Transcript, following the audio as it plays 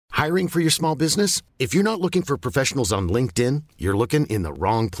Hiring for your small business? If you're not looking for professionals on LinkedIn, you're looking in the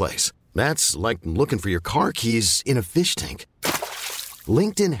wrong place. That's like looking for your car keys in a fish tank.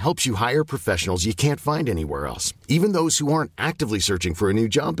 LinkedIn helps you hire professionals you can't find anywhere else, even those who aren't actively searching for a new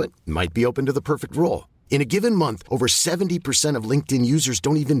job but might be open to the perfect role. In a given month, over 70% of LinkedIn users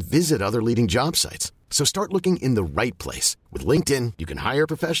don't even visit other leading job sites. So start looking in the right place. With LinkedIn, you can hire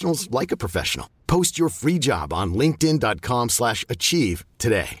professionals like a professional. Post your free job on linkedin.com/achieve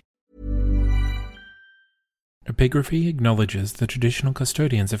today. Epigraphy acknowledges the traditional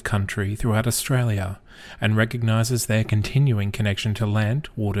custodians of country throughout Australia and recognises their continuing connection to land,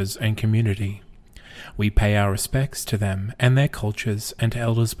 waters and community. We pay our respects to them and their cultures and to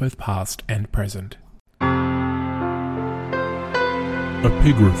elders both past and present.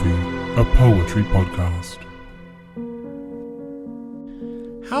 Epigraphy, a poetry podcast.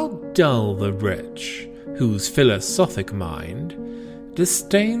 How dull the wretch, whose philosophic mind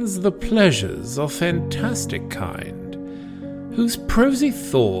disdains the pleasures of fantastic kind, whose prosy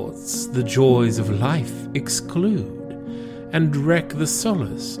thoughts the joys of life exclude, and wreck the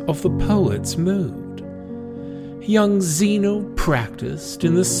solace of the poet's mood. Young Zeno, practised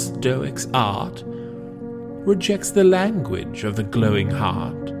in the Stoic's art, rejects the language of the glowing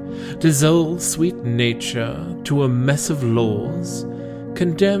heart, dissolves sweet nature to a mess of laws,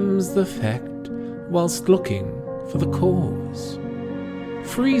 condemns the fact whilst looking for the cause,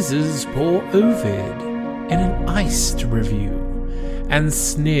 freezes poor Ovid in an iced review, and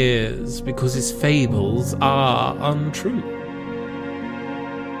sneers because his fables are untrue.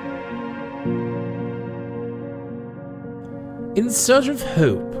 In search of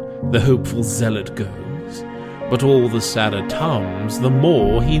hope, the hopeful zealot goes, but all the sadder Tums, the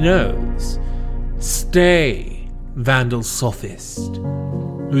more he knows. Stay, vandal sophist,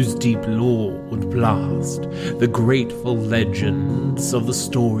 whose deep lore would blast the grateful legends of the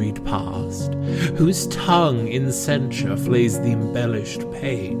storied past, whose tongue in censure flays the embellished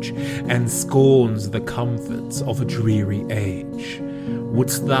page, and scorns the comforts of a dreary age.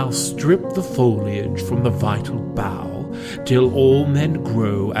 Wouldst thou strip the foliage from the vital bough, till all men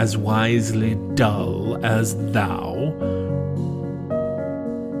grow as wisely dull as thou?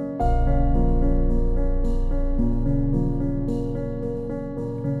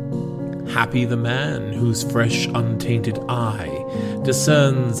 Happy the man whose fresh untainted eye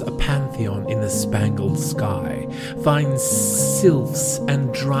discerns a pantheon in the spangled sky, finds sylphs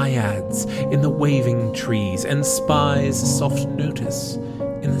and dryads in the waving trees, and spies soft notice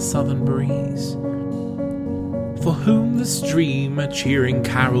in the southern breeze. For whom the stream a cheering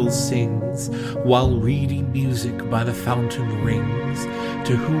carol sings, while reedy music by the fountain rings,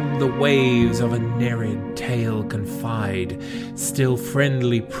 to whom the waves of a Nereid tale confide, still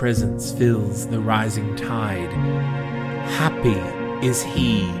friendly presence fills the rising tide. Happy is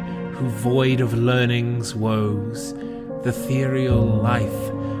he who, void of learning's woes, the ethereal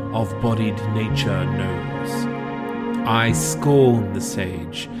life of bodied nature knows. I scorn the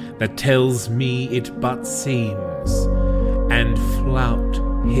sage that tells me it but seems, and flout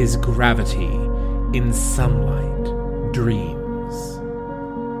his gravity in sunlight dreams.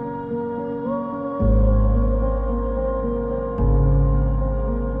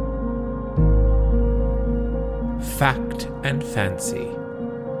 Fact and Fancy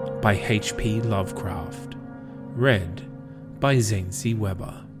by H.P. Lovecraft. Read by Zane C.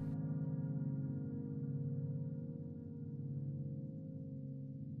 Weber.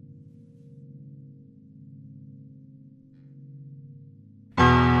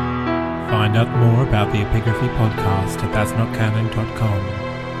 Find out more about the Epigraphy podcast at that'snotcanon.com.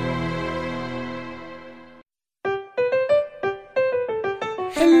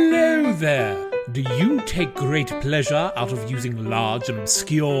 Hello there! Do you take great pleasure out of using large and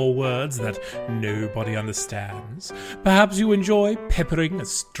obscure words that nobody understands? Perhaps you enjoy peppering a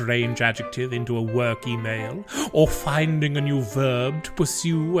strange adjective into a work email, or finding a new verb to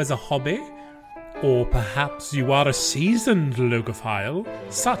pursue as a hobby? Or perhaps you are a seasoned logophile,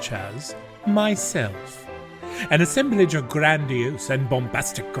 such as myself. An assemblage of grandiose and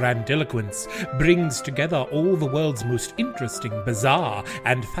bombastic grandiloquence brings together all the world's most interesting, bizarre,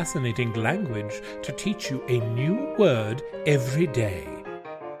 and fascinating language to teach you a new word every day.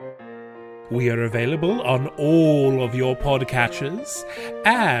 We are available on all of your podcatchers,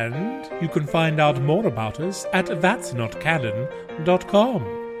 and you can find out more about us at that'snotcanon.com.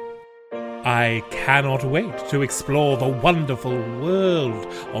 I cannot wait to explore the wonderful world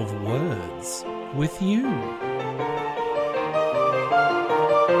of words with you.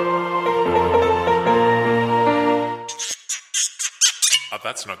 A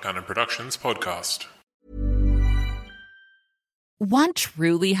That's Not Canon Productions podcast. Want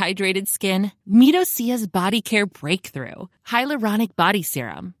truly hydrated skin? Meet Osea's Body Care Breakthrough Hyaluronic Body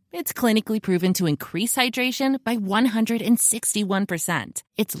Serum. It's clinically proven to increase hydration by 161%.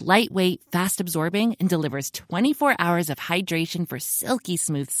 It's lightweight, fast-absorbing, and delivers 24 hours of hydration for silky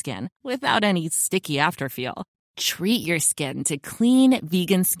smooth skin without any sticky afterfeel. Treat your skin to clean,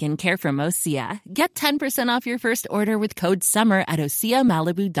 vegan skincare from Osea. Get 10% off your first order with code SUMMER at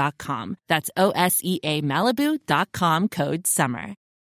OseaMalibu.com. That's OSEA Malibu.com, code SUMMER.